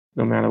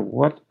No matter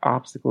what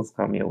obstacles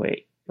come your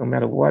way, no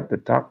matter what the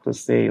doctors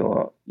say,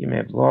 or you may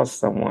have lost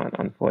someone,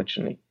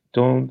 unfortunately,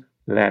 don't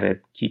let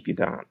it keep you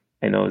down.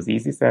 I know it's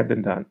easy said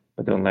than done,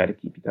 but don't let it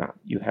keep you down.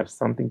 You have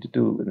something to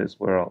do in this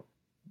world.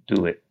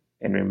 Do it.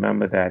 And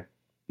remember that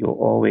you'll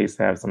always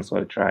have some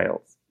sort of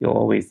trials. You'll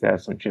always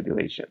have some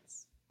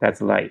tribulations.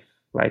 That's life.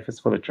 Life is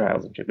full of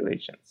trials and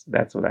tribulations.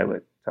 That's what I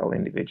would tell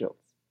individuals.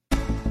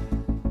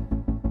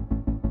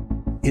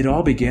 It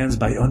all begins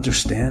by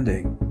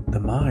understanding the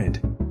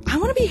mind. I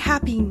want to be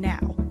happy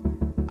now.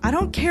 I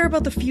don't care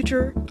about the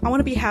future. I want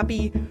to be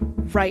happy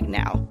right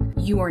now.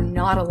 You are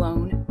not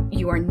alone.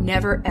 You are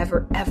never,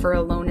 ever, ever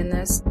alone in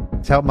this.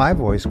 It's helped my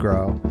voice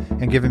grow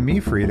and given me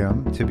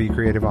freedom to be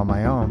creative on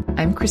my own.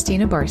 I'm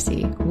Christina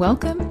Barcy.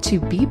 Welcome to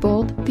Be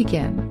Bold,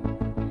 Begin,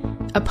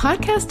 a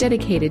podcast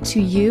dedicated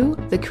to you,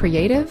 the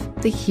creative,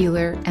 the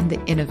healer, and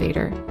the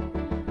innovator.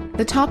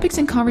 The topics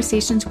and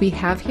conversations we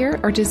have here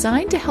are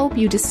designed to help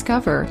you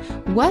discover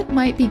what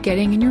might be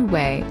getting in your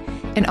way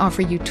and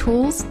offer you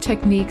tools,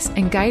 techniques,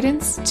 and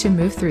guidance to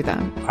move through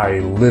them. I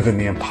live in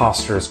the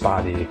imposter's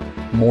body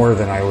more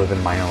than I live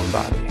in my own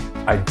body.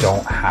 I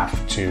don't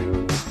have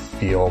to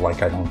feel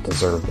like I don't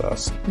deserve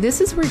this.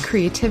 This is where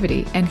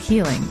creativity and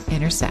healing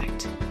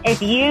intersect.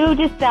 If you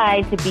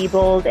decide to be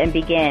bold and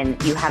begin,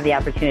 you have the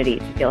opportunity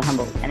to feel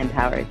humbled and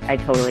empowered. I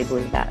totally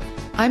believe that.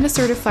 I'm a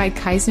certified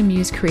Kaizen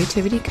Muse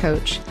creativity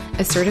coach,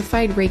 a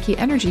certified Reiki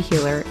energy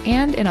healer,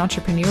 and an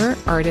entrepreneur,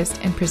 artist,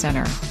 and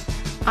presenter.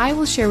 I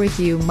will share with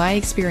you my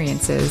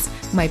experiences,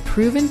 my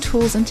proven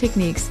tools and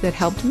techniques that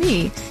helped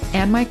me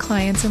and my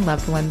clients and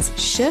loved ones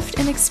shift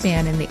and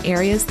expand in the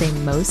areas they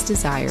most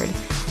desired.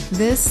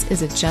 This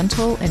is a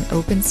gentle and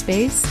open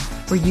space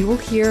where you will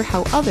hear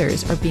how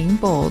others are being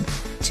bold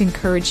to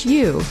encourage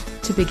you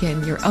to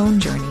begin your own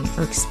journey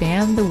or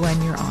expand the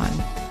one you're on.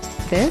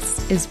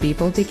 This is Be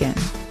Bold Begin.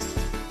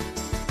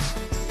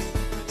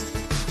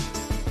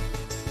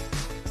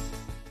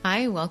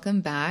 Hi,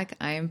 welcome back.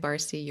 I am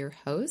Barcy, your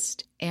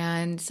host,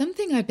 and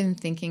something I've been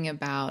thinking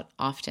about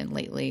often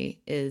lately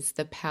is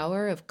the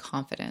power of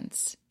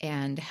confidence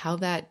and how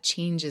that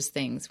changes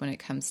things when it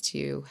comes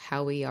to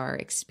how we are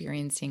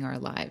experiencing our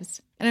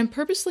lives. And I'm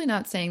purposely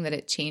not saying that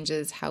it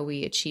changes how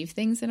we achieve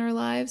things in our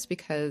lives,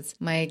 because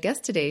my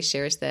guest today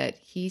shares that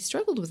he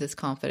struggled with his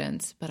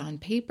confidence, but on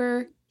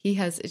paper, he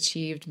has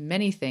achieved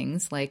many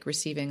things, like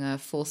receiving a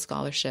full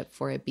scholarship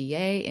for a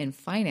BA in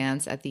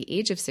finance at the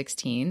age of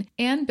 16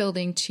 and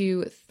building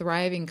 2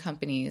 thriving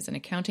companies, an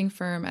accounting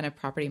firm and a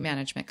property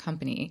management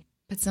company.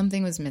 But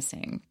something was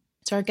missing.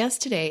 So our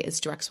guest today is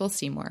Drexwell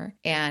Seymour,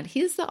 and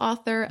he's the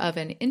author of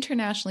an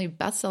internationally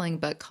best-selling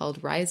book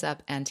called Rise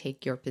Up and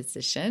Take Your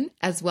Position,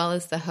 as well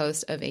as the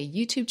host of a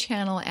YouTube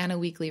channel and a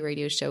weekly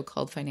radio show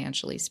called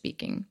Financially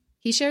Speaking.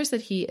 He shares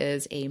that he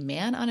is a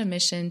man on a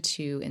mission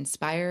to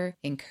inspire,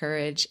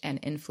 encourage, and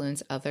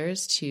influence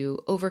others to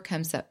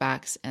overcome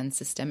setbacks and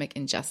systemic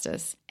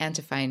injustice and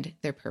to find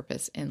their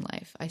purpose in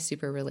life. I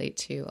super relate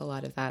to a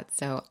lot of that.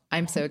 So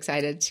I'm so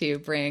excited to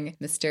bring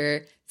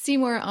Mr.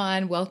 Seymour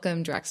on.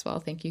 Welcome,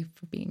 Drexwell. Thank you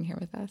for being here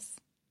with us.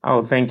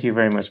 Oh, thank you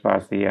very much,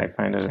 Barcy. I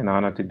find it an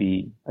honor to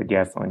be a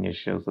guest on your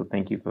show. So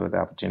thank you for the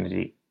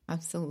opportunity.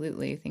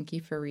 Absolutely. Thank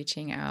you for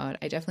reaching out.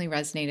 I definitely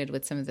resonated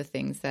with some of the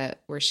things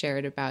that were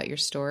shared about your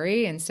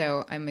story. And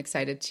so I'm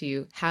excited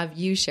to have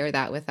you share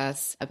that with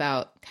us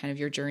about kind of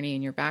your journey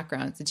and your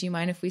background. So do you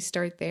mind if we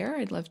start there?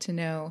 I'd love to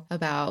know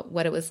about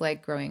what it was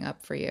like growing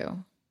up for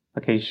you.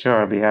 Okay, sure.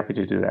 I'll be happy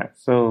to do that.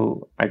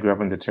 So I grew up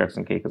in the Turks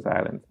and Caicos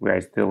Islands, where I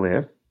still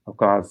live. Of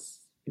course,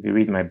 if you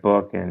read my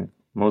book, and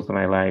most of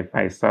my life,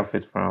 I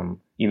suffered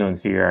from,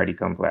 inferiority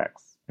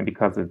complex. And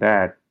because of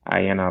that,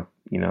 I end up,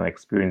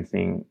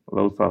 experiencing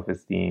low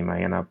self-esteem.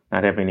 I end up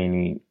not having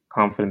any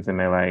confidence in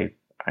my life.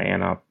 I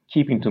end up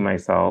keeping to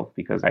myself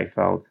because I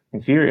felt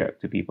inferior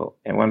to people.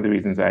 And one of the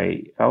reasons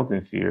I felt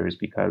inferior is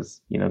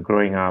because,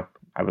 growing up,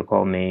 I would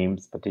call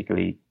names,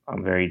 particularly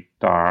I'm very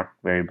dark,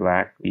 very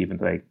black, even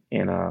like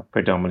in a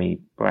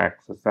predominantly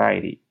black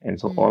society. And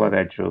so all of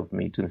that drove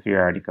me to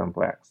inferiority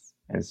complex.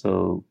 And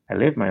so I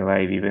lived my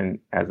life, even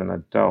as an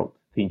adult,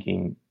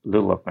 thinking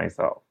little of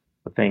myself.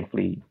 But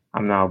thankfully,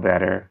 I'm now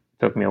better.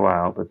 Took me a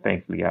while, but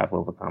thankfully I've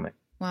overcome it.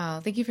 Wow.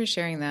 Thank you for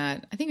sharing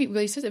that. I think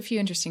you said a few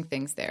interesting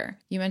things there.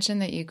 You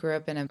mentioned that you grew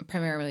up in a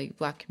primarily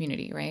Black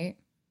community, right?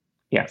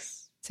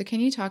 Yes. So can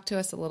you talk to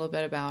us a little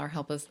bit about, or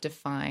help us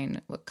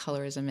define what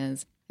colorism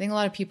is? I think a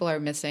lot of people are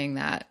missing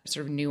that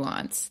sort of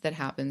nuance that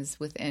happens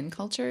within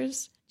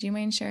cultures. Do you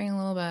mind sharing a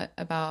little bit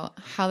about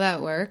how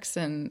that works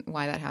and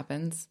why that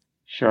happens?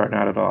 Sure,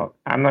 not at all.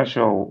 I'm not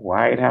sure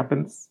why it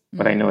happens,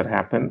 but I know it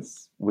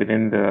happens.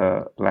 Within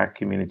the Black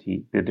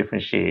community, there are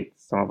different shades.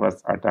 Some of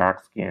us are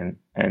dark-skinned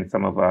and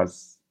some of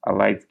us are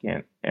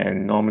light-skinned.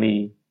 And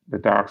normally the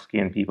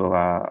dark-skinned people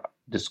are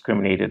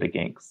discriminated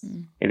against.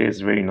 It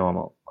is very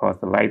normal because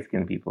the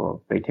light-skinned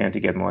people, they tend to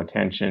get more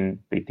attention,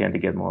 they tend to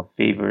get more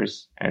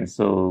favors. And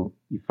so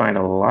you find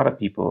a lot of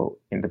people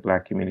in the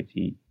Black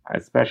community,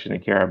 especially in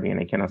the Caribbean,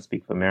 I cannot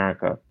speak for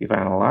America, you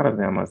find a lot of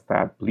them will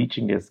start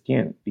bleaching their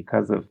skin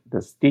because of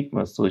the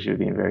stigma associated with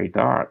being very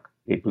dark.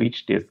 they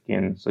bleach their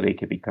skin so they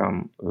can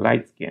become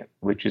light skin,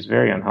 which is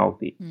very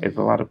unhealthy. There's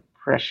a lot of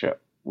pressure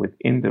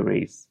within the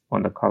race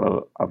on the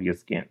color of your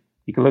skin.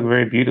 You can look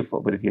very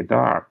beautiful, but if you're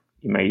dark,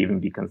 you may even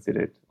be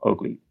considered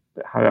ugly.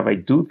 But however, I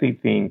do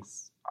think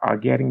things are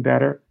getting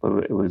better,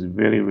 but it was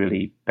really,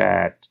 really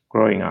bad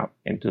growing up.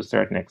 And to a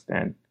certain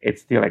extent, it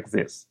still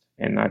exists.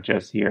 And not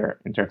just here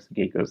in Turks and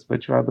Caicos,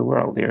 but throughout the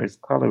world. There is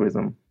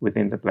colorism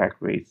within the Black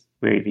race,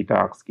 where if you're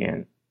dark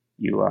skinned,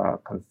 you are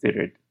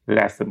considered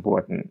less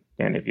important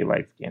than if you're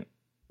light skinned.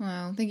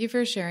 Well, thank you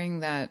for sharing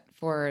that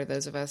for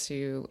those of us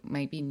who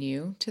might be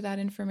new to that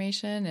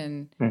information.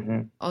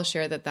 And I'll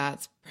share that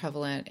that's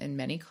prevalent in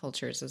many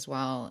cultures as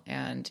well.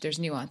 And there's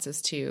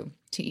nuances to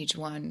each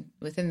one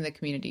within the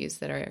communities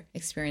that are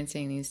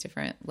experiencing these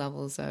different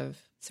levels of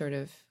sort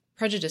of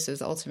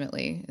prejudices,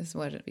 ultimately, is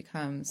what it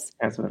becomes.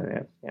 That's what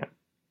it is, yeah.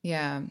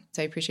 Yeah.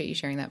 So I appreciate you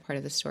sharing that part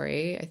of the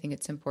story. I think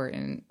it's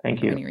important Thank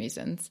for you. many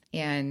reasons.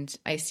 And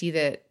I see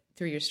that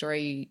through your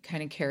story, you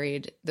kind of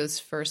carried those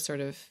first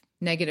sort of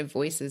negative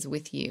voices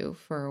with you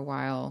for a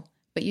while,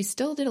 but you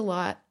still did a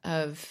lot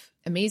of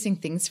amazing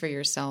things for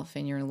yourself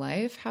in your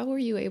life. How were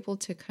you able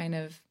to kind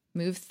of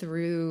move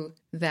through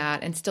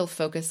that and still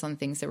focus on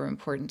things that were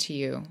important to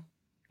you?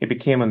 It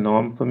became a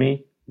norm for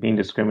me, being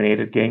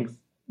discriminated against,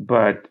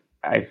 but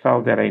I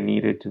felt that I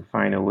needed to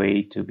find a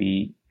way to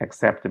be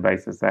accepted by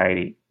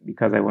society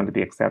because I wanted to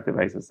be accepted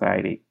by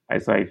society.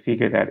 So I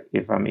figured that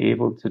if I'm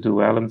able to do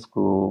well in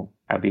school,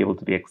 I'll be able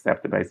to be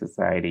accepted by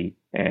society.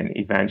 And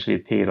eventually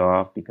it paid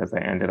off because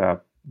I ended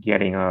up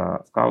getting a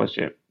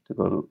scholarship to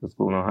go to the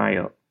school in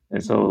Ohio.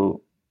 And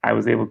so I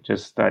was able to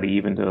just study,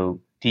 even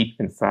though deep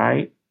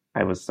inside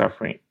I was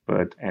suffering.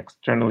 But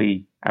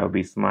externally, I would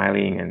be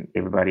smiling and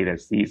everybody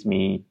that sees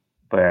me,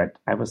 but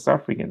I was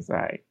suffering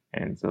inside.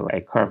 And so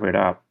I covered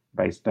up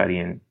by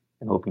studying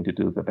and hoping to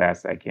do the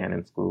best I can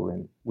in school,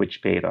 and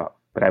which paid off.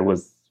 But I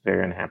was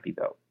very unhappy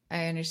though.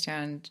 I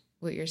understand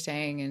what you're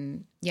saying.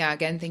 And yeah,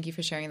 again, thank you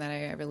for sharing that.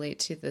 I relate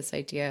to this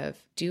idea of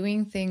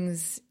doing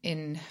things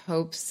in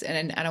hopes,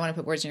 and I don't want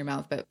to put words in your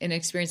mouth, but in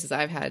experiences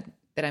I've had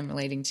that I'm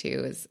relating to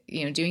is,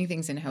 doing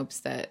things in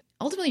hopes that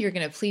ultimately you're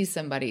going to please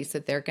somebody, so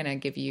they're going to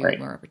give you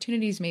more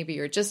opportunities maybe,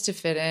 or just to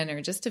fit in,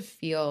 or just to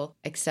feel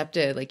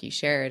accepted like you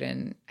shared.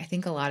 And I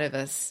think a lot of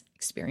us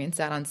experience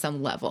that on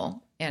some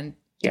level, and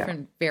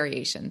different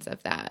variations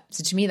of that.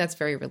 So to me, that's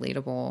very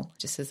relatable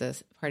just as a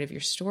part of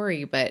your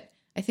story. But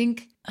I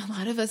think a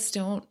lot of us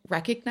don't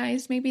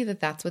recognize maybe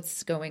that that's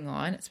what's going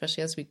on,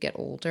 especially as we get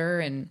older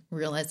and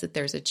realize that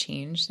there's a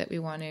change that we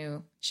want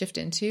to shift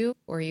into,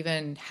 or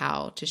even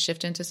how to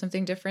shift into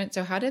something different.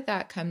 So how did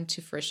that come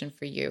to fruition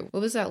for you?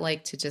 What was that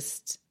like to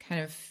just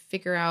kind of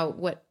figure out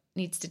what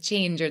needs to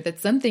change, or that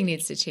something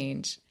needs to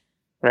change?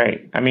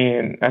 Right. I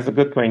mean, that's a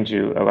good point,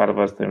 Ju. A lot of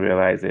us don't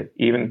realize it.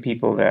 Even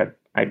people that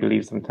I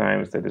believe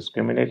sometimes they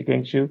discriminate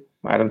against you,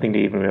 I don't think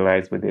they even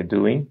realize what they're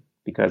doing,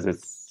 because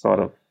it's sort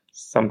of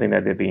something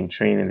that they're being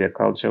trained in their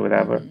culture,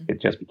 whatever.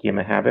 It just became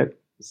a habit.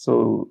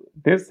 So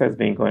this has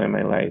been going on in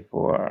my life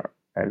for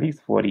at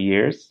least 40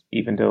 years.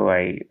 Even though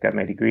I got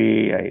my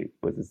degree, I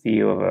was the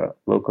CEO of a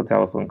local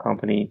telephone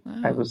company.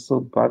 Wow. I was so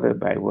bothered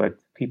by what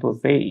people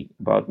say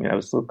about me. I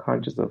was so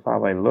conscious of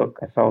how I look.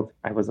 I felt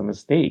I was a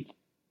mistake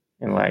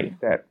in life,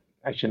 that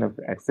I shouldn't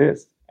have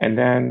existed. And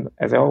then,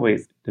 as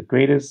always, the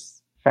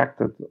greatest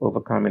factor to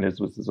overcoming this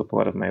was the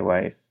support of my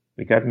wife.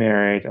 We got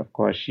married. Of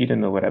course, she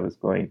didn't know what I was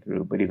going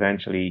through, but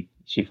eventually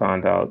she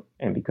found out.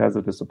 And because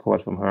of the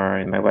support from her,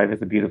 and my wife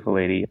is a beautiful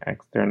lady,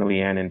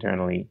 externally and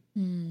internally.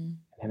 And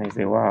I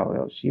say, wow,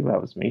 well, she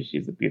loves me.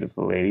 She's a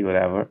beautiful lady,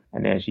 whatever.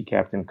 And then she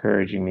kept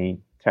encouraging me,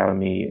 telling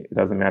me it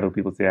doesn't matter what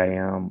people say I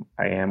am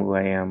who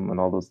I am, and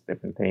all those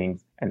different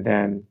things. And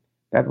then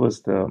that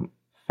was the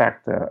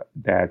factor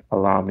that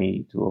allowed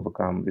me to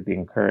overcome with the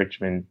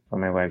encouragement from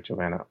my wife,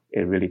 Joanna.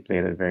 It really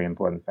played a very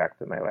important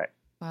factor in my life.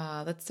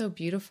 Wow, that's so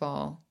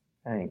beautiful.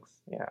 Thanks.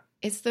 Yeah.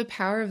 It's the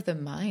power of the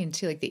mind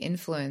too, like the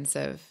influence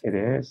of it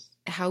is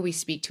how we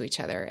speak to each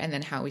other and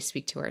then how we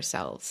speak to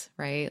ourselves,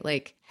 right?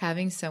 Like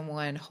having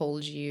someone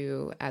hold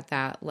you at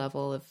that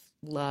level of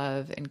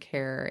love and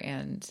care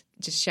and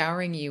just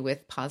showering you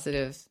with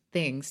positive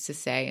things to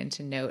say and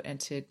to note and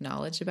to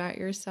acknowledge about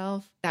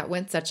yourself. That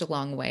went such a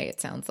long way,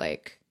 it sounds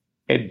like.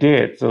 It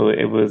did. So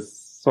it was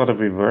sort of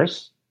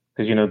reversed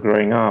because,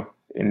 growing up,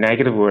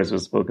 negative words were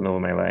spoken over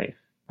my life.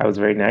 I was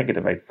very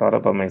negative. I thought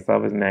about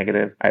myself as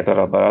negative. I thought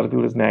about other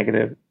people as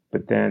negative.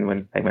 But then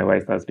when my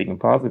wife started speaking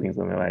positive things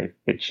in my life,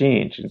 it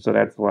changed. And so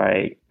that's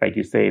why, like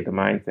you say, the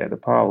mindset, the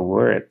power of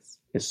words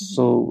is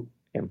so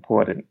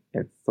important.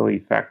 It's so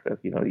effective.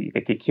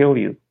 It could kill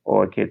you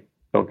or it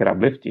could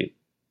uplift you.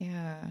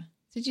 Yeah.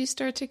 Did you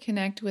start to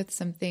connect with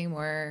something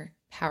more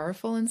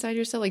powerful inside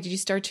yourself? Like, did you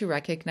start to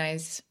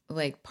recognize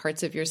like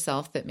parts of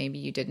yourself that maybe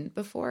you didn't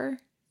before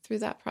through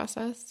that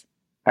process?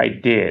 I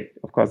did.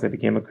 Of course, I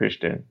became a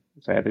Christian.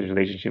 So I had this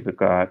relationship with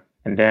God.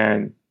 And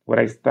then what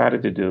I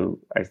started to do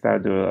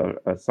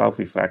a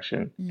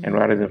self-reflection. And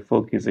rather than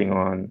focusing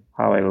on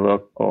how I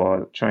look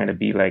or trying to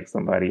be like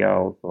somebody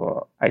else,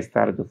 or I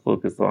started to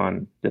focus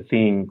on the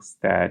things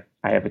that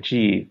I have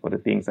achieved or the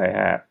things I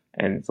have.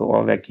 And so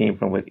all that came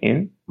from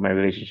within my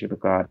relationship with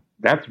God.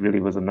 That really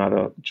was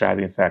another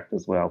driving factor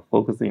as well,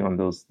 focusing on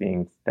those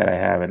things that I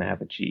have and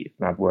have achieved,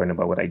 not worrying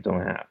about what I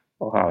don't have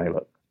or how I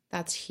look.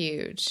 That's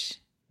huge.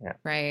 Yeah.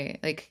 Right.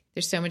 Like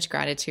there's so much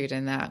gratitude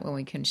in that when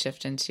we can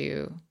shift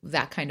into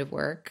that kind of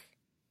work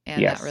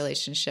and that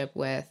relationship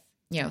with,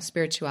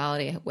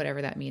 spirituality,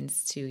 whatever that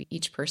means to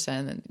each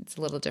person. And it's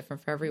a little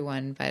different for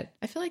everyone, but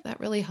I feel like that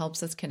really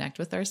helps us connect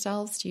with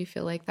ourselves. Do you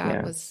feel like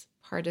that was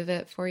part of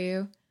it for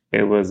you?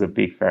 It was a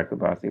big factor,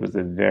 boss. It was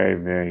a very,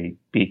 very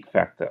big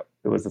factor.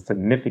 It was a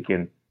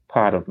significant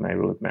part of my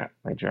roadmap,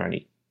 my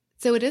journey.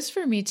 So it is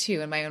for me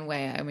too, in my own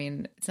way. I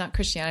mean, it's not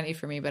Christianity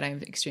for me, but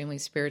I'm extremely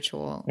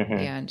spiritual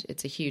and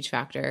it's a huge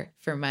factor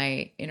for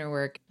my inner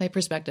work. My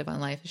perspective on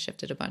life has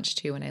shifted a bunch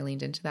too, and I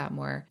leaned into that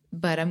more.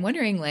 But I'm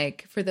wondering,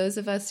 like, for those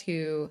of us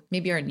who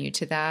maybe are new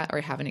to that or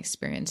haven't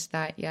experienced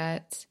that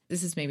yet,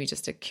 this is maybe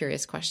just a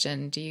curious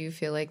question. Do you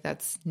feel like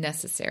that's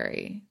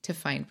necessary to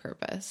find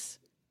purpose?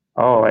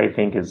 Oh, I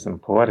think it's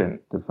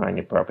important to find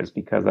your purpose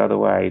because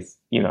otherwise,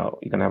 you're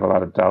going to have a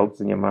lot of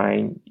doubts in your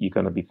mind. You're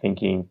going to be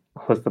thinking,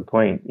 what's the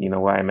point?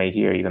 Why am I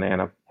here? You're going to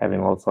end up having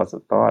all sorts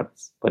of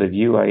thoughts. But if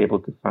you are able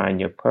to find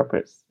your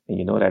purpose and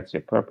you know that's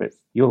your purpose,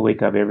 you'll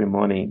wake up every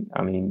morning,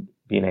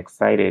 being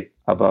excited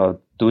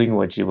about doing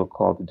what you were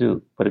called to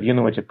do. But if you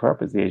know what your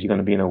purpose is, you're going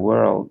to be in a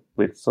world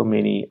with so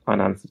many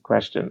unanswered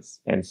questions.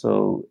 And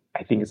so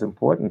I think it's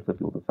important for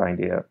people to find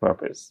their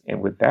purpose.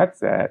 And with that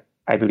said,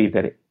 I believe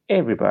that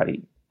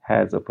everybody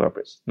has a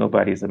purpose.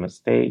 Nobody's a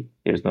mistake.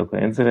 There's no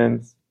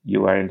coincidence.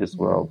 You are in this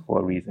world for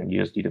a reason.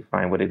 You just need to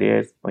find what it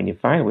is. When you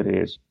find what it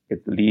is,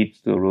 it leads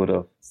to a road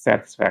of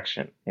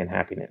satisfaction and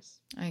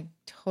happiness. I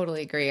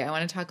totally agree. I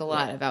want to talk a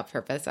lot about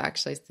purpose,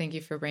 actually. Thank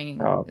you for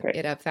bringing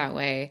it up that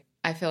way.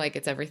 I feel like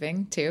it's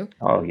everything too.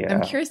 Oh, yeah.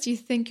 I'm curious, do you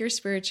think your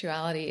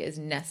spirituality is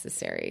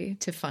necessary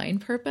to find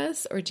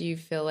purpose? Or do you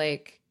feel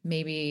like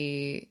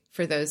maybe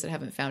for those that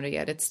haven't found it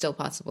yet, it's still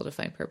possible to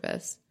find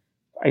purpose?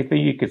 I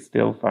think you could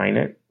still find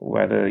it,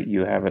 whether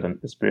you have it in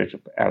the spiritual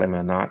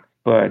element or not.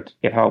 But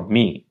it helped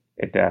me.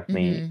 It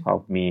definitely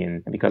helped me.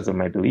 And because of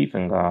my belief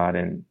in God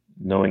and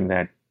knowing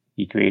that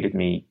He created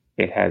me,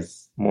 it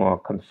has more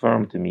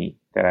confirmed to me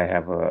that I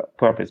have a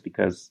purpose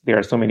because there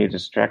are so many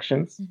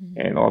distractions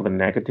and all the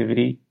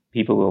negativity.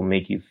 People will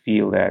make you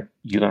feel that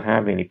you don't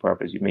have any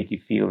purpose. You make you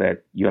feel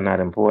that you're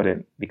not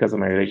important. Because of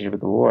my relationship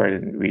with the Lord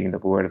and reading the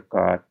Word of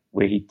God,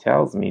 where He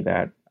tells me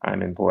that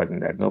I'm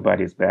important, that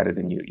nobody is better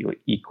than you, you're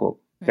equal.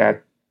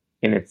 That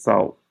in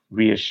itself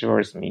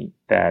reassures me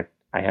that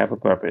I have a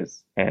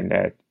purpose and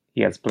that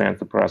He has plans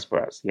to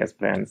prosper us. He has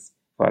plans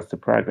for us to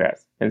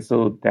progress. And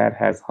so that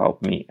has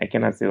helped me. I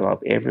cannot say it'll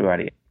help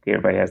everybody.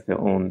 Everybody has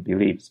their own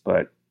beliefs,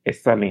 but it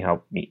certainly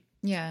helped me.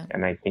 Yeah.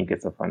 And I think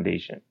it's a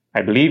foundation.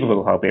 I believe it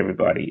will help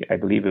everybody. I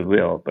believe it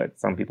will, but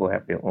some people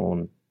have their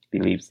own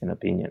beliefs and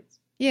opinions.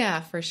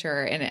 Yeah, for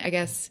sure. And I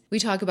guess we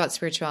talk about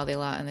spirituality a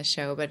lot on the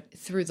show, but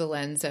through the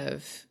lens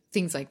of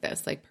things like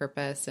this, like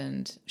purpose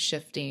and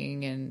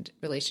shifting and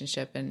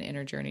relationship and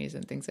inner journeys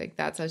and things like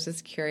that. So I was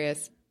just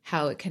curious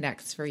how it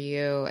connects for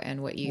you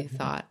and what you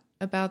thought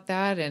about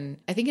that. And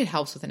I think it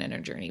helps with an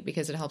inner journey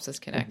because it helps us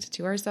connect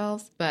to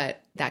ourselves,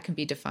 but that can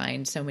be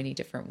defined so many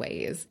different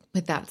ways.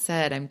 With that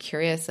said, I'm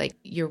curious, like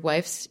your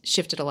wife's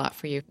shifted a lot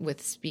for you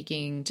with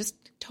speaking just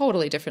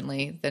totally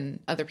differently than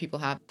other people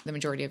have the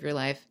majority of your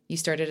life. You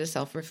started a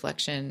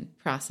self-reflection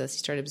process, you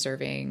started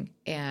observing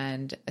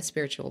and a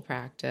spiritual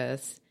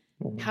practice.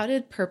 How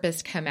did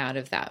purpose come out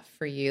of that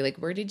for you? Like,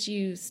 where did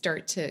you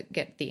start to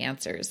get the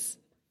answers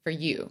for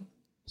you?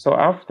 So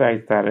after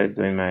I started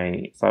doing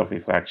my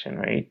self-reflection,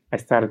 right, I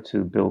started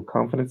to build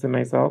confidence in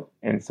myself.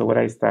 And so what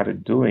I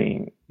started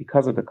doing,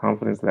 because of the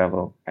confidence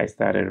level, I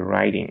started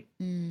writing.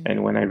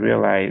 And when I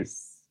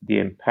realized the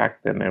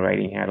impact that my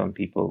writing had on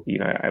people,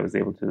 I was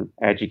able to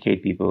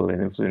educate people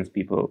and influence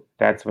people.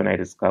 That's when I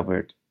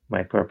discovered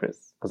my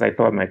purpose. Because I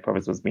thought my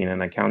purpose was being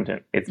an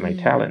accountant. It's my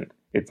talent.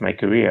 It's my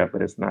career,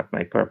 but it's not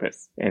my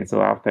purpose. And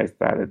so after I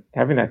started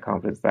having that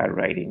confidence, started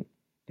writing,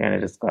 then I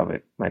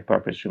discovered my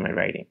purpose through my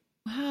writing.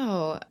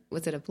 Wow.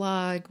 Was it a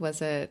blog?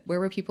 Where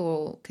were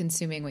people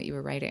consuming what you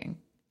were writing?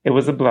 It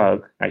was a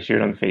blog. I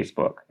shared on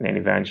Facebook. And then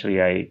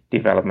eventually I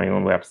developed my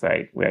own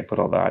website where I put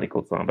all the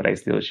articles on, but I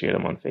still share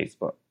them on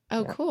Facebook.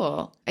 Oh,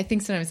 cool. I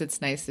think sometimes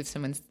it's nice if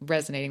someone's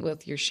resonating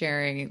with your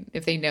sharing,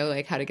 if they know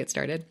like how to get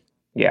started.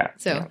 Yeah.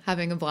 So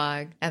having a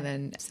blog and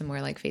then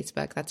somewhere like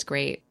Facebook, that's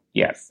great.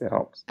 Yes, it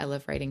helps. I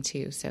love writing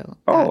too. So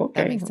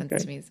that makes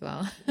sense to me as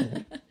well.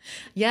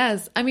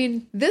 Yes. I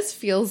mean, this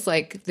feels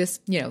like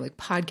like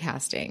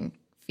podcasting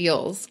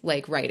feels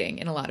like writing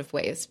in a lot of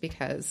ways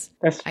because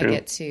I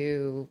get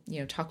to,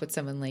 talk with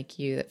someone like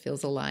you that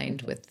feels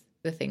aligned with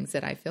the things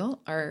that I feel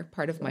are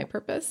part of my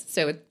purpose.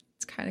 So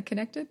it's kind of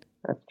connected.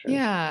 That's true.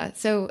 Yeah.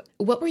 So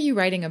what were you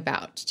writing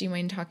about? Do you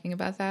mind talking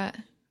about that?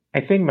 I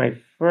think my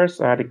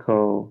first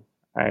article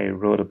I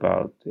wrote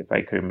about, if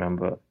I can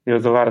remember, there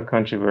was a lot of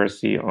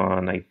controversy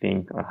on, I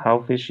think, a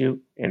health issue,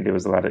 and there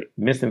was a lot of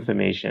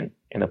misinformation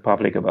in the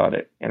public about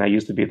it. And I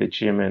used to be the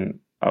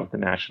chairman of the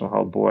National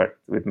Health Board.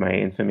 With my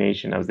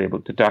information, I was able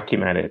to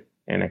document it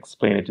and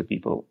explain it to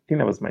people. I think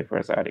that was my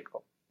first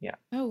article. Yeah.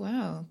 Oh,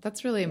 wow.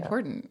 That's really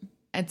important.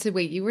 And so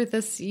wait, you were the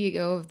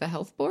CEO of the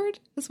health board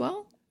as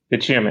well? The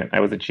chairman. I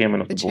was the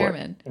chairman of the board.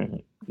 Chairman. Mm-hmm.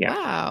 Yeah.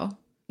 Wow.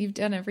 You've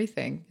done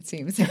everything, it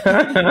seems.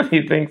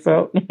 You think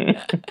so?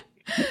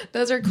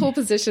 Those are cool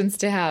positions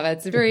to have.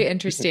 It's very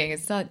interesting.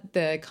 It's not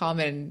the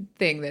common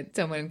thing that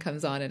someone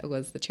comes on and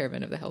was the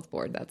chairman of the health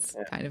board. That's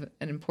kind of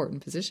an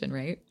important position,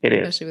 right? It is.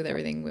 Especially with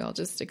everything we all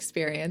just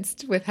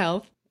experienced with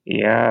health.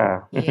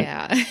 Yeah.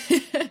 Yeah.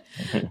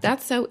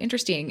 That's so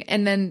interesting.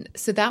 And then,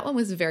 so that one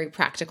was very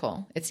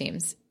practical, it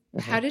seems.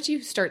 How did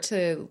you start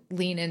to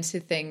lean into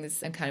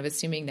things? I'm kind of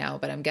assuming now,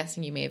 but I'm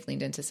guessing you may have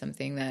leaned into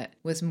something that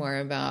was more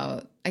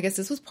about, I guess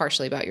this was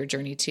partially about your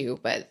journey too,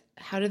 but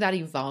how did that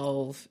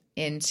evolve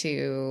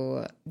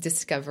into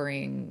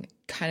discovering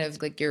kind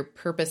of like your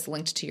purpose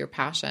linked to your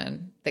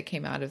passion that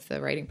came out of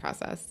the writing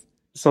process?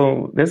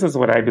 So this is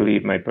what I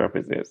believe my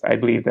purpose is. I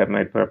believe that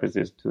my purpose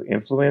is to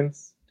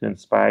influence, to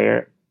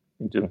inspire,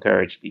 and to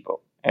encourage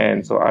people.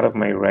 And so out of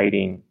my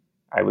writing,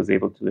 I was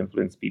able to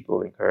influence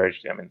people,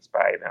 encourage them,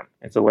 inspire them.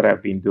 And so what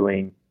I've been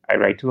doing, I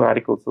write 2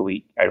 articles a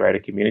week. I write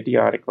a community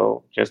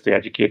article just to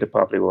educate the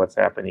public about what's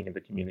happening in the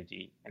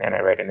community. And then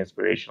I write an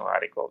inspirational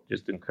article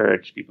just to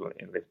encourage people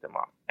and lift them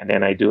up. And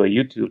then I do a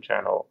YouTube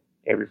channel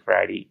every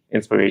Friday,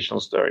 inspirational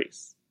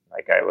stories.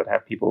 Like I would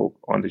have people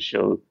on the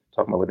show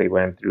talking about what they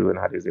went through and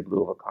how they was able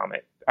to overcome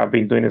it. I've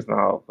been doing this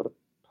now for the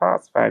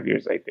past 5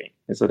 years, I think.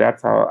 And so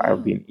that's how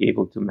I've been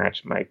able to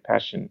match my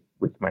passion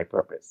with my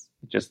purpose.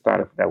 It just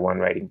started with that one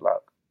writing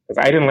blog.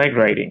 Because I didn't like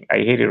writing. I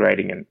hated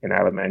writing in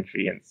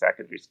elementary and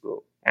secondary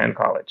school and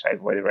college. I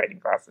avoided writing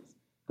classes.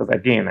 Because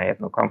again, I had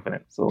no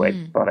confidence. So I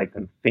thought I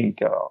couldn't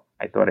think at all.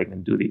 I thought I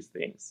can do these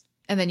things.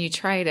 And then you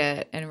tried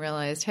it and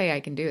realized, hey,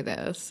 I can do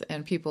this.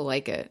 And people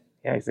like it.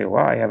 Yeah, I say,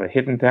 wow, I have a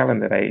hidden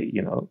talent that I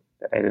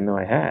didn't know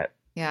I had.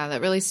 Yeah,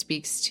 that really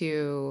speaks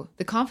to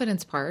the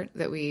confidence part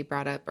that we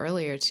brought up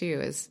earlier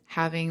too, is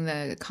having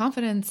the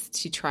confidence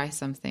to try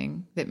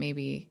something that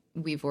maybe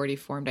we've already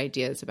formed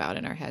ideas about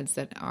in our heads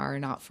that are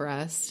not for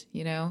us,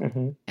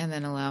 and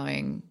then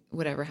allowing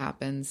whatever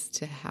happens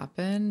to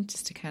happen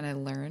just to kind of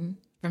learn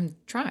from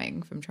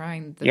trying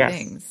the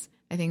things.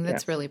 I think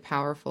that's really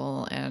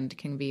powerful and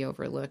can be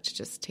overlooked,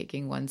 just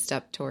taking one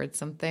step towards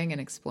something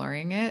and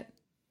exploring it.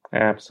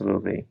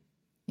 Absolutely.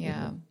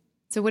 Yeah. Mm-hmm.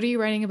 So what are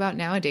you writing about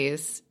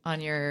nowadays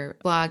on your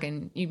blog?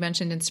 And you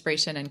mentioned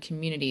inspiration and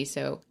community.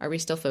 So are we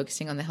still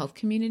focusing on the health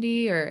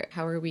community, or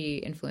how are we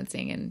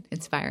influencing and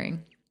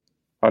inspiring?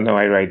 Oh, no,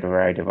 I write a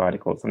variety of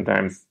articles.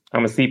 Sometimes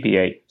I'm a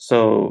CPA,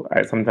 so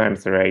I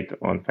sometimes write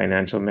on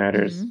financial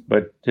matters.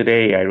 But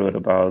today I wrote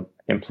about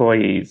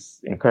employees,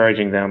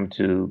 encouraging them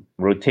to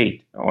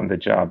rotate on the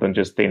job, don't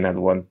just stay in that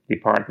one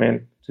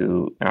department,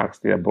 to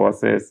ask their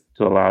bosses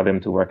to allow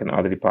them to work in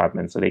other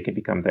departments so they can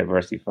become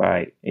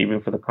diversified.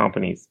 Even for the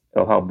companies,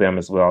 it'll help them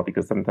as well,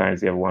 because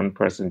sometimes you have one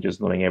person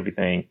just knowing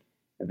everything.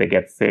 If they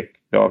get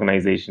sick, the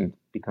organization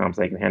becomes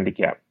like a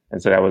handicap.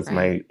 And so that was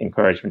my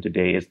encouragement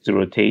today, is to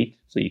rotate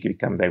so you can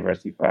become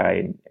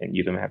diversified and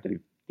you don't have to be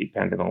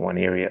dependent on one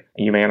area.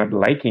 And you may end up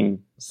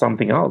liking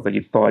something else that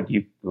you thought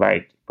you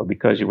liked, but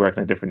because you work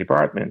in a different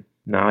department,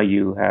 now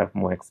you have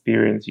more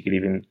experience. You could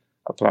even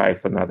apply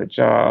for another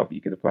job.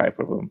 You could apply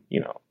for,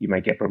 you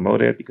might get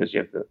promoted because you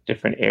have the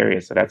different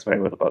areas. So that's what I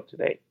wrote about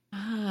today.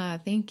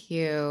 Thank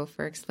you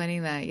for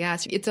explaining that. Yeah,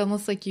 it's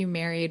almost like you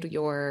married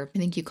I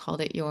think you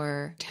called it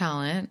your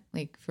talent,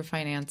 like for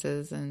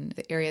finances and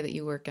the area that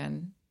you work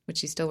in,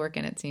 which you still work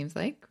in, it seems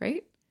like,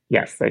 right?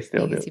 Yes, I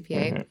still do.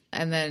 CPA.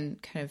 And then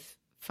kind of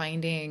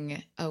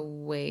finding a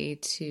way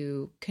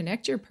to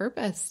connect your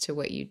purpose to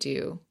what you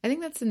do. I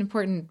think that's an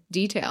important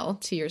detail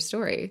to your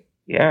story.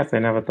 Yes, I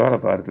never thought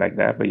about it like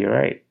that, but you're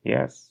right.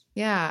 Yes.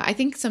 Yeah, I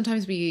think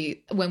sometimes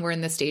when we're in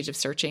the stage of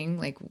searching,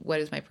 like, what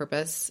is my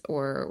purpose,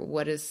 or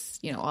what is,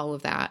 all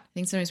of that, I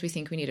think sometimes we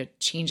think we need to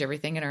change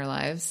everything in our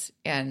lives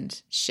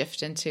and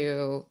shift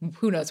into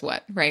who knows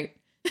what, right?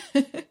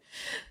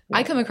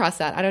 I come across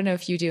that. I don't know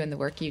if you do in the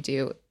work you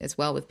do as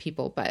well with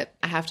people, but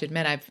I have to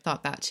admit, I've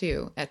thought that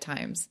too at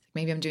times.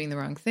 Maybe I'm doing the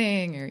wrong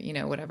thing,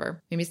 or,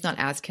 whatever. Maybe it's not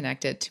as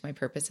connected to my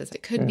purpose as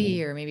it could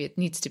be, or maybe it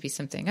needs to be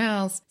something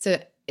else. So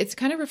it's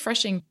kind of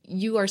refreshing.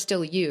 You are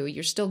still you.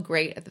 You're still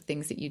great at the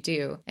things that you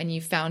do, and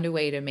you found a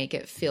way to make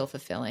it feel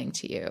fulfilling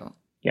to you.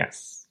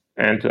 Yes.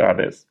 And to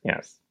others.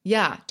 Yes.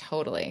 Yeah,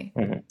 totally.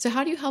 So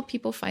how do you help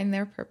people find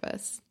their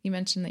purpose? You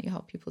mentioned that you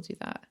help people do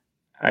that.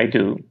 I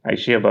do. I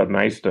share about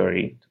my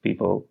story to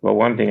people. But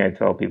one thing I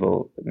tell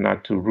people,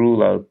 not to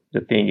rule out the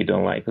thing you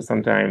don't like, because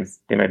sometimes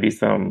there might be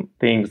some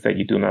things that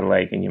you do not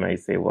like, and you might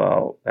say,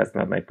 well, that's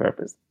not my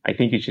purpose. I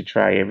think you should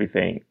try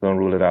everything. Don't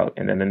rule it out.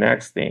 And then the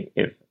next thing,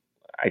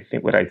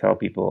 what I tell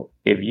people,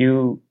 if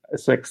you are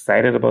so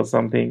excited about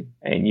something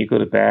and you go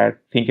to bed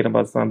thinking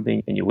about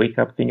something and you wake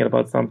up thinking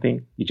about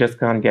something, you just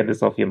can't get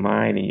this off your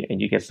mind,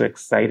 and you get so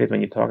excited when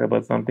you talk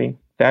about something,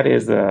 that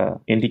is an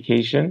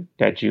indication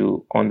that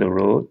you're on the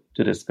road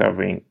to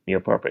discovering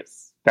your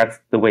purpose. That's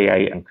the way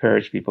I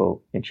encourage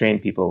people and train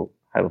people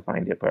how to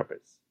find their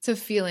purpose. So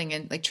feeling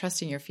and like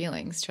trusting your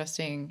feelings,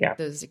 trusting Yeah.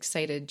 those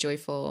excited,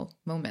 joyful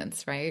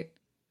moments, right?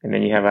 And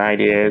then you have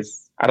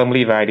ideas. I don't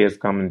believe ideas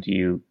come to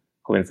you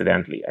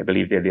coincidentally. I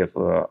believe they're there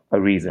for a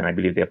reason. I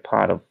believe they're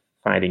part of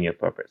finding your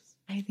purpose.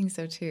 I think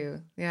so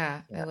too.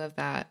 Yeah, Yeah. I love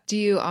that. Do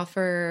you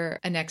offer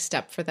a next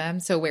step for them?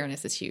 So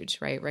awareness is huge,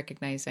 right?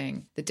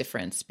 Recognizing the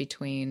difference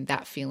between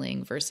that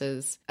feeling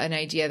versus an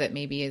idea that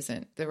maybe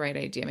isn't the right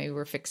idea. Maybe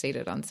we're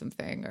fixated on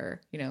something,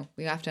 or,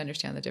 we have to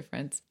understand the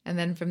difference. And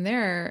then from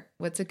there,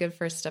 what's a good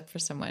first step for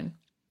someone?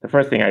 The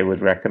first thing I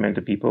would recommend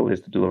to people is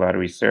to do a lot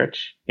of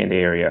research in the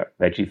area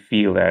that you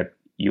feel that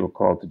you are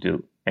called to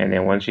do. And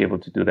then once you're able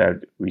to do that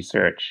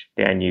research,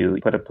 then you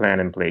put a plan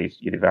in place,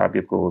 you develop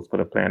your goals, put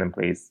a plan in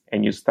place,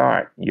 and you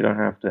start. You don't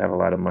have to have a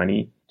lot of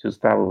money to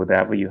start with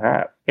whatever you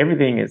have.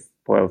 Everything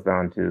boils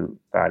down to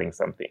starting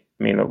something.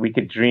 I mean, we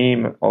could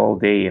dream all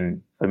day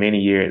and for many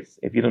years.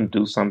 If you don't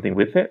do something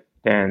with it,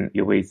 then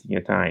you're wasting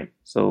your time.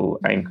 So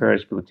I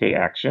encourage people to take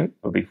action.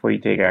 But before you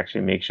take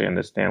action, make sure you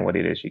understand what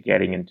it is you're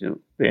getting into.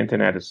 The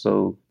internet is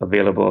so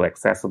available,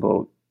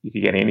 accessible. You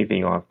can get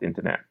anything off the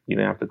internet. You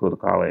don't have to go to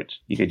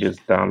college. You could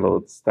just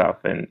download stuff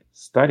and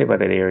study about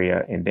that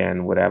area. And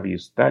then whatever you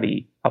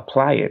study,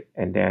 apply it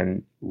and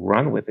then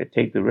run with it.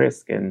 Take the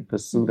risk and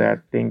pursue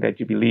that thing that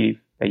you believe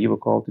that you were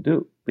called to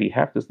do. But you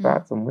have to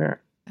start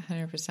somewhere.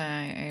 100%.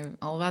 I'm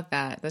all about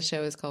that. The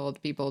show is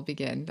called Be Bold,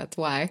 Begin. That's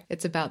why.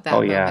 It's about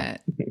that Yeah.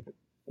 moment.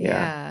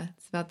 Yeah.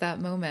 It's about that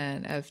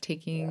moment of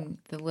taking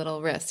the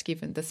little risk,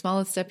 even the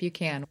smallest step you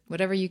can.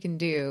 Whatever you can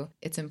do,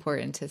 it's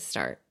important to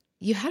start.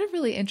 You had a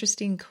really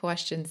interesting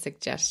question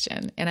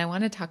suggestion, and I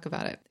want to talk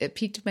about it. It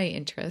piqued my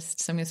interest,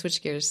 so I'm going to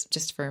switch gears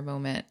just for a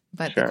moment.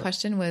 But Sure. The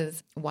question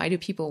was, why do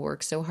people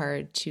work so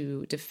hard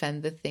to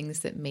defend the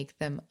things that make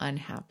them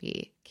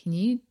unhappy? Can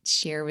you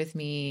share with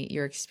me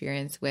your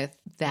experience with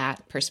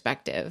that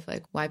perspective,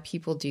 like why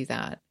people do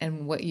that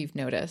and what you've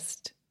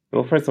noticed?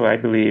 Well, first of all, I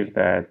believe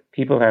that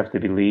people have to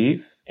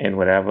believe in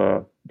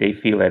whatever they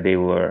feel that they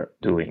were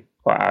doing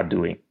or are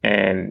doing.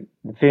 And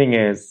the thing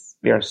is,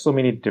 there are so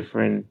many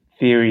different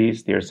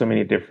theories, there are so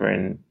many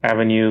different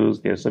avenues,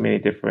 there are so many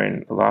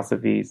different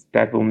philosophies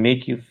that will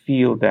make you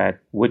feel that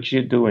what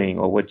you're doing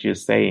or what you're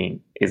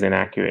saying is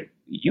inaccurate.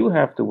 You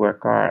have to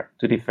work hard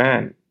to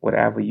defend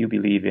whatever you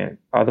believe in.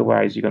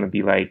 Otherwise, you're going to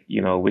be like,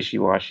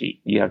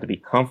 wishy-washy. You have to be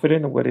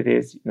confident in what it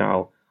is.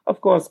 Now,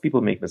 of course,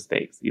 people make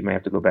mistakes. You may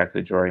have to go back to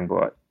the drawing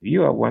board. If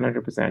you are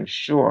 100%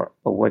 sure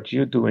of what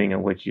you're doing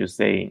and what you're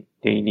saying,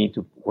 then you need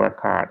to work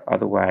hard.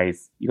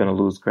 Otherwise, you're going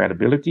to lose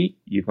credibility.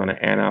 You're going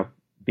to end up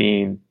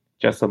being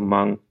just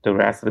among the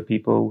rest of the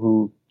people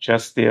who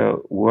just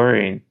still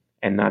worrying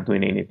and not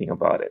doing anything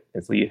about it.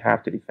 And so you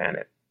have to defend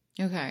it.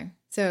 Okay.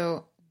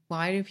 So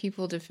why do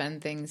people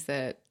defend things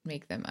that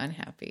make them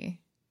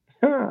unhappy?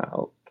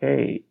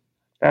 Okay.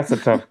 That's a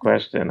tough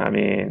question. I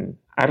mean,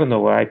 I don't know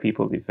why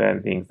people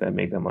defend things that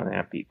make them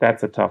unhappy.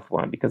 That's a tough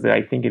one because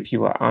I think if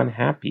you are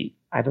unhappy,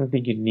 I don't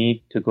think you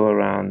need to go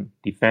around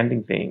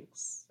defending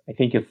things. I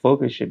think your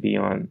focus should be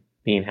on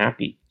being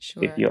happy.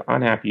 Sure. If you're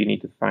unhappy, you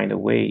need to find a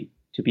way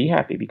to be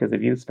happy, because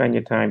if you spend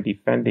your time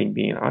defending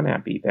being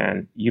unhappy,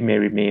 then you may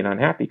remain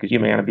unhappy because you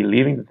may not be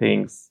believing the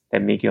things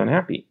that make you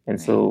unhappy. And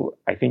so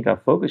I think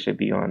our focus should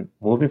be on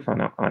moving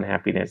from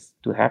unhappiness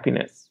to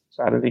happiness.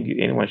 So I don't think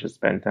anyone should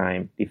spend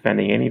time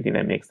defending anything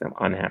that makes them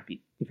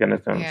unhappy, if you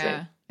understand what I'm saying.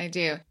 Yeah, I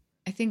do.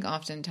 I think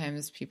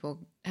oftentimes people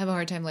have a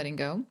hard time letting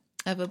go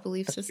of a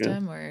belief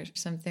system or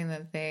something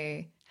that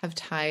they have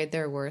tied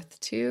their worth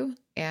to.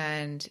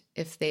 And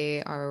if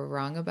they are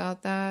wrong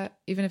about that,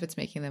 even if it's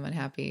making them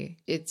unhappy,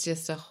 it's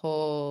just a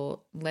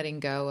whole letting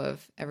go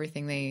of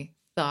everything they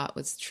thought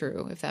was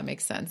true, if that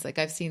makes sense. Like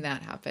I've seen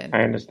that happen.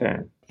 I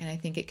understand. And I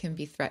think it can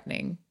be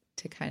threatening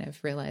to kind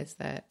of realize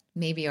that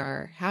maybe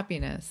our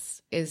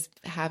happiness is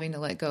having to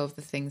let go of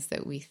the things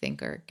that we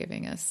think are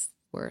giving us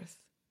worth.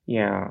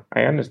 Yeah,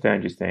 I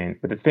understand you're saying.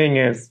 But the thing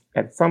is,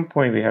 at some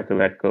point we have to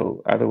let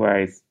go.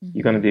 Otherwise,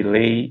 you're going to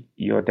delay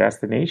your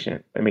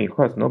destination. I mean, of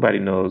course, nobody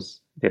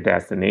knows their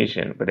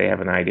destination, but they have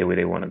an idea where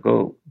they want to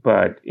go.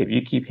 But if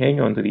you keep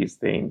hanging on to these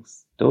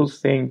things, those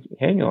things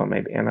hang on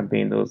maybe end up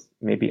being those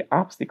maybe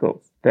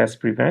obstacles that's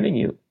preventing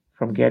you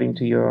from getting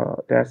to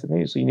your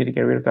destination. So you need to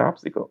get rid of the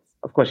obstacles.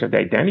 Of course, you have to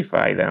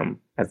identify them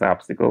as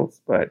obstacles,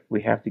 but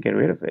we have to get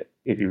rid of it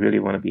if you really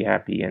want to be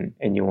happy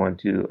and you want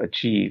to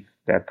achieve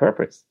that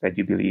purpose that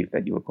you believe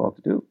that you were called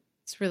to do.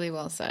 It's really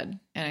well said.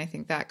 And I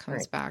think that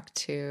comes back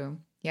to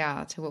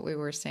what we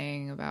were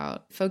saying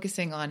about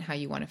focusing on how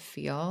you want to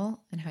feel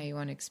and how you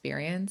want to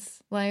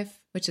experience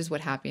life, which is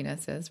what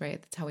happiness is,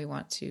 right? That's how we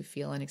want to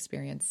feel and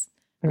experience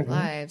our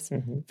lives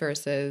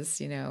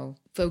versus,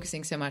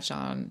 focusing so much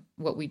on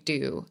what we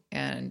do.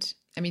 And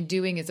I mean,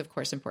 doing is of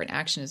course important.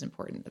 Action is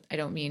important. I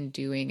don't mean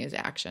doing is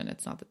action.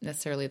 It's not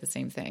necessarily the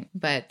same thing,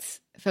 but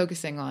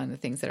focusing on the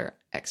things that are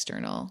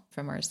external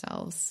from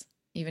ourselves,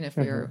 even if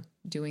we're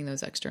doing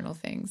those external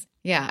things.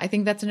 Yeah, I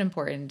think that's an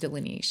important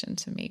delineation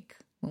to make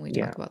when we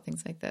talk about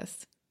things like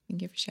this.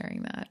 Thank you for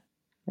sharing that.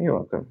 You're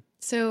welcome.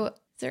 So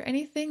there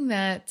anything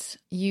that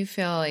you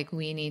feel like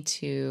we need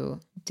to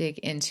dig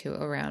into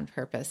around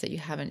purpose that you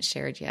haven't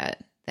shared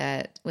yet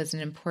that was an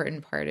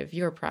important part of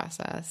your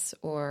process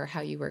or how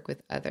you work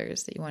with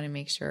others that you want to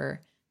make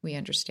sure we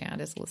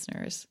understand as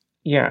listeners?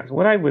 Yeah,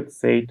 what I would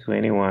say to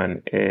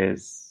anyone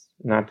is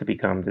not to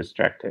become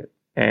distracted.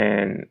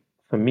 And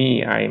for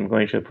me, I am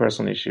going through a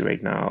personal issue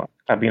right now.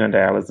 I've been on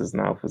dialysis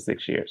now for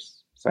 6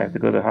 years. So I have to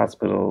go to the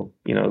hospital,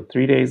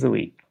 3 days a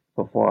week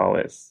for 4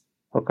 hours,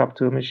 hook up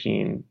to a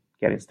machine,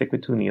 getting stick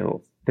with 2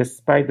 needles.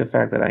 Despite the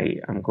fact that I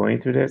am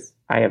going through this,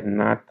 I have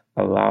not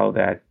allowed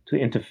that to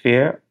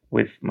interfere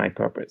with my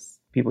purpose.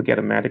 People get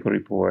a medical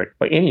report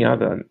or any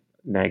other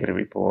negative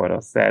report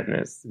or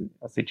sadness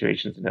or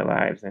situations in their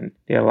lives, and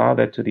they allow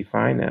that to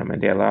define them,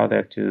 and they allow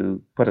that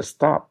to put a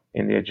stop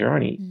in their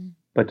journey.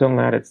 But don't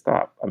let it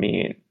stop. I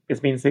mean, it's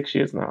been 6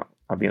 years now.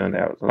 I've been on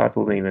that. A lot of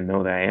people don't even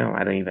know that I am.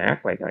 I don't even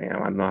act like I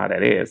am. I don't know how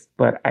that is.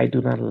 But I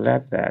do not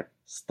let that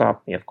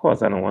stop me. Of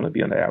course, I don't want to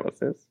be on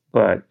dialysis.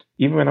 But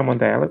even when I'm on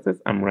dialysis,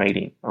 I'm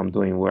writing. I'm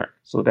doing work.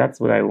 So that's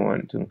what I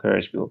want to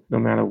encourage people. No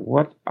matter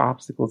what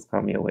obstacles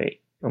come your way,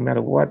 no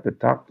matter what the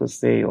doctors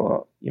say,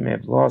 or you may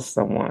have lost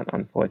someone,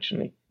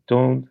 unfortunately,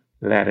 don't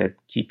let it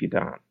keep you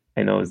down.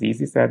 I know it's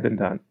easy said than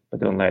done, but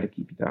don't let it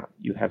keep you down.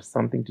 You have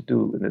something to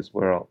do in this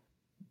world.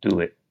 Do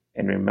it.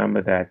 And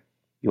remember that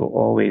you'll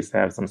always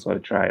have some sort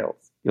of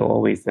trials. You'll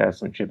always have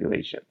some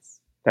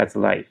tribulations. That's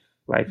life.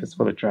 Life is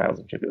full of trials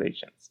and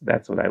tribulations.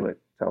 That's what I would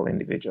tell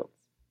individuals.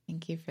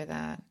 Thank you for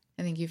that.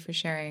 And thank you for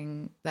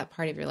sharing that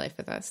part of your life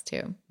with us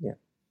too. Yeah.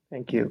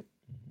 Thank you.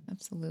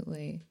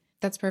 Absolutely.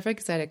 That's perfect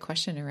because I had a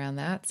question around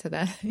that so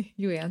that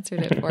you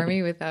answered it for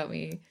me without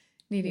me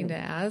needing to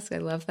ask. I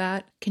love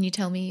that. Can you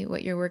tell me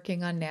what you're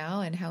working on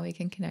now and how we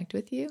can connect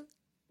with you?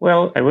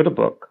 Well, I wrote a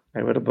book.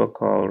 I wrote a book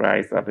called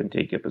Rise Up and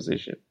Take Your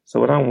Position. So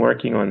what I'm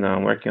working on now,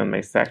 I'm working on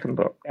my second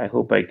book. I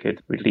hope I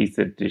could release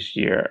it this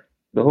year.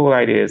 The whole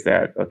idea is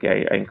that,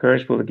 okay, I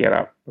encourage people to get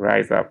up,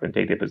 rise up, and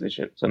take their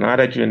position. So now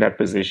that you're in that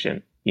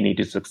position, you need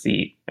to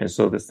succeed. And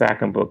so the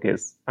second book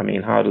is,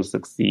 how to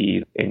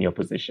succeed in your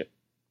position.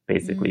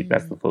 Basically,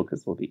 that's the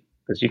focus will be.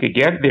 Because you could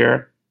get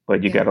there,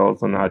 but you got to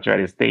also now try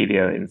to stay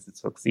there and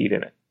succeed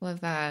in it. Love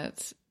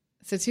that.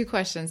 So 2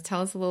 questions. Tell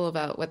us a little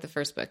about what the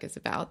first book is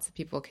about so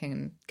people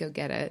can go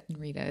get it and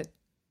read it.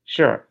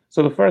 Sure.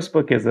 So the first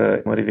book is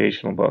a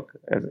motivational book.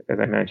 As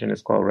I mentioned,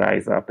 it's called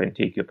Rise Up and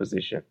Take Your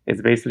Position.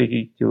 It's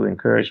basically to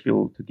encourage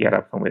people to get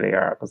up from where they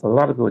are. Because a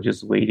lot of people are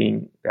just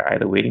waiting. They're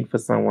either waiting for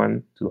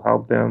someone to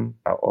help them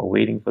or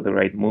waiting for the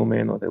right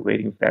moment, or they're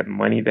waiting for that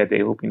money that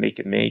they're hoping they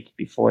can make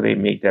before they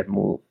make that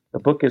move. The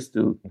book is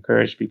to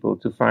encourage people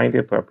to find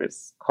their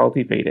purpose,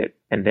 cultivate it,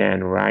 and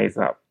then rise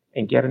up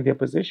and get in their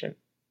position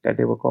that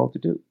they were called to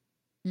do.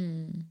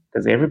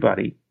 Because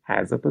everybody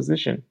has a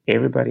position.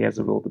 Everybody has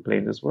a role to play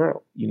in this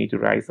world. You need to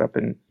rise up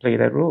and play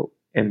that role.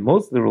 And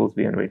most of the roles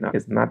we're in right now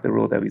is not the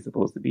role that we're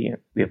supposed to be in.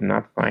 We have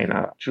not found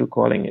our true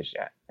calling is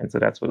yet. And so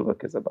that's what the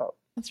book is about.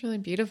 That's really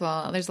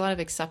beautiful. There's a lot of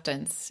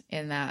acceptance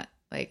in that,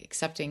 like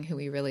accepting who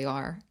we really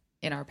are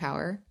in our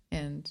power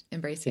and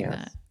embracing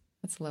that.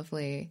 That's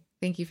lovely.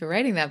 Thank you for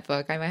writing that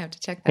book. I might have to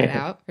check that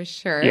out for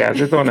sure. Yeah,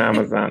 it's on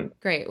Amazon.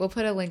 Great. We'll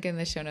put a link in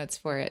the show notes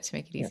for it to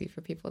make it easy for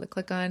people to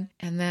click on.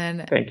 And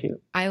then thank you.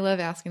 I love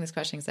asking this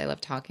question because I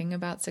love talking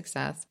about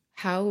success.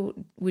 How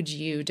would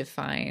you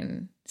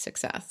define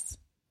success?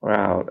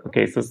 Wow.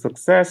 Okay. So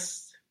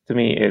success to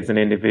me is an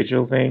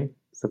individual thing.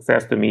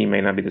 Success to me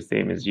may not be the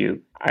same as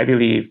you. I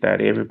believe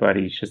that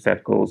everybody should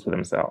set goals for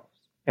themselves.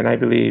 And I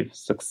believe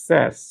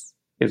success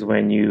is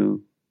when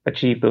you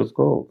achieve those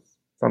goals.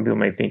 Some people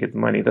might think it's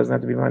money. It doesn't have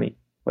to be money.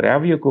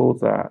 Whatever your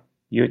goals are,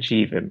 you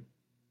achieve them,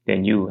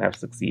 then you have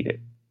succeeded.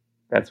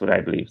 That's what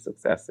I believe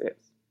success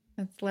is.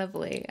 That's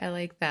lovely. I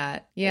like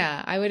that.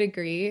 Yeah, I would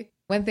agree.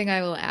 One thing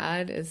I will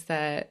add is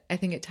that I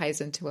think it ties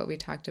into what we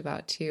talked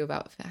about too,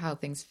 about how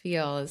things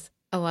feel is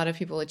a lot of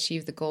people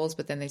achieve the goals,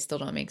 but then they still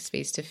don't make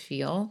space to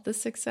feel the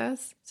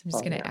success. So I'm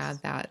just going to add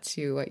that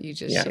to what you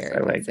just shared. I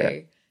like and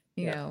say,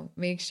 you know,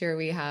 make sure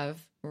we have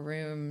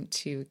room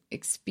to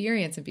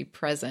experience and be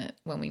present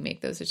when we make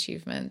those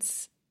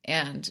achievements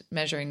and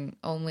measuring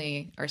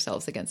only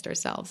ourselves against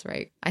ourselves,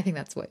 right? I think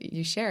that's what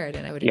you shared,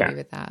 and I would agree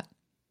with that.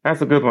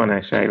 That's a good one,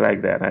 actually. I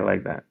like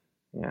that.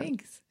 Yeah.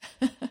 Thanks.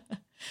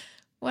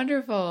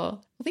 Wonderful.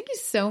 Well, thank you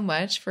so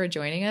much for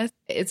joining us.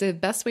 Is the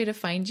best way to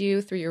find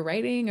you through your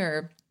writing,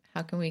 or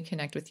how can we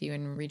connect with you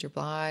and read your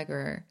blog?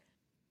 Or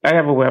I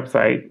have a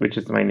website, which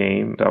is my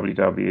name,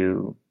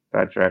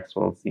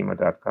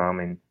 www.drexwellseema.com.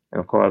 And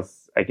of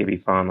course, I can be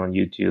found on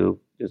YouTube.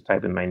 Just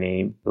type in my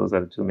name. Those are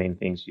the 2 main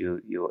things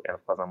and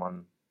of course, I'm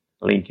on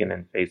LinkedIn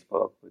and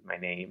Facebook with my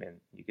name, and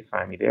you can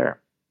find me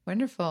there.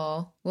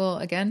 Wonderful. Well,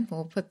 again,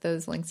 we'll put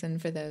those links in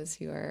for those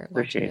who are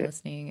watching and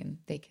listening, and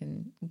they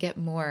can get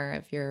more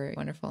of your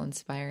wonderful,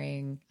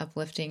 inspiring,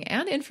 uplifting,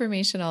 and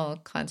informational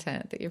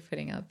content that you're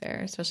putting out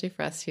there, especially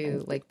for us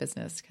who like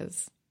business,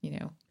 because, you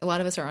know, a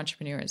lot of us are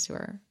entrepreneurs who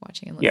are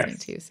watching and listening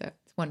too. So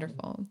it's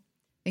wonderful.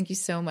 Thank you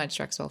so much,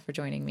 Drexwell, for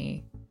joining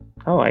me.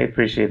 Oh, I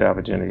appreciate the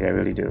opportunity. I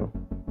really do.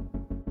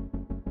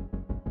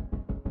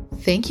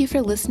 Thank you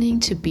for listening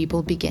to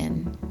People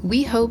Begin.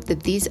 We hope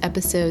that these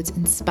episodes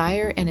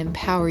inspire and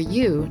empower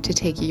you to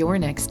take your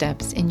next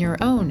steps in your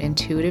own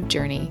intuitive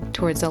journey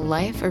towards a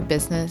life or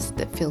business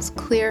that feels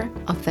clear,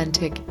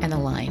 authentic, and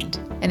aligned.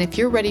 And if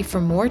you're ready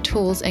for more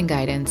tools and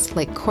guidance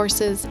like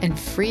courses and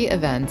free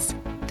events,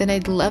 then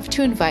I'd love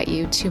to invite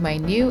you to my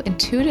new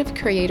Intuitive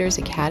Creators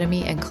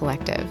Academy and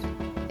Collective.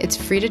 It's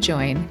free to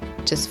join.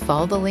 Just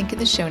follow the link in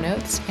the show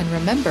notes and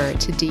remember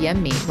to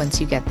DM me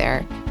once you get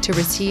there to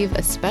receive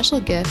a special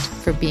gift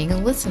for being a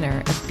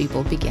listener of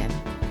People Begin.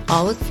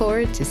 I'll look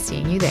forward to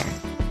seeing you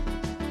there.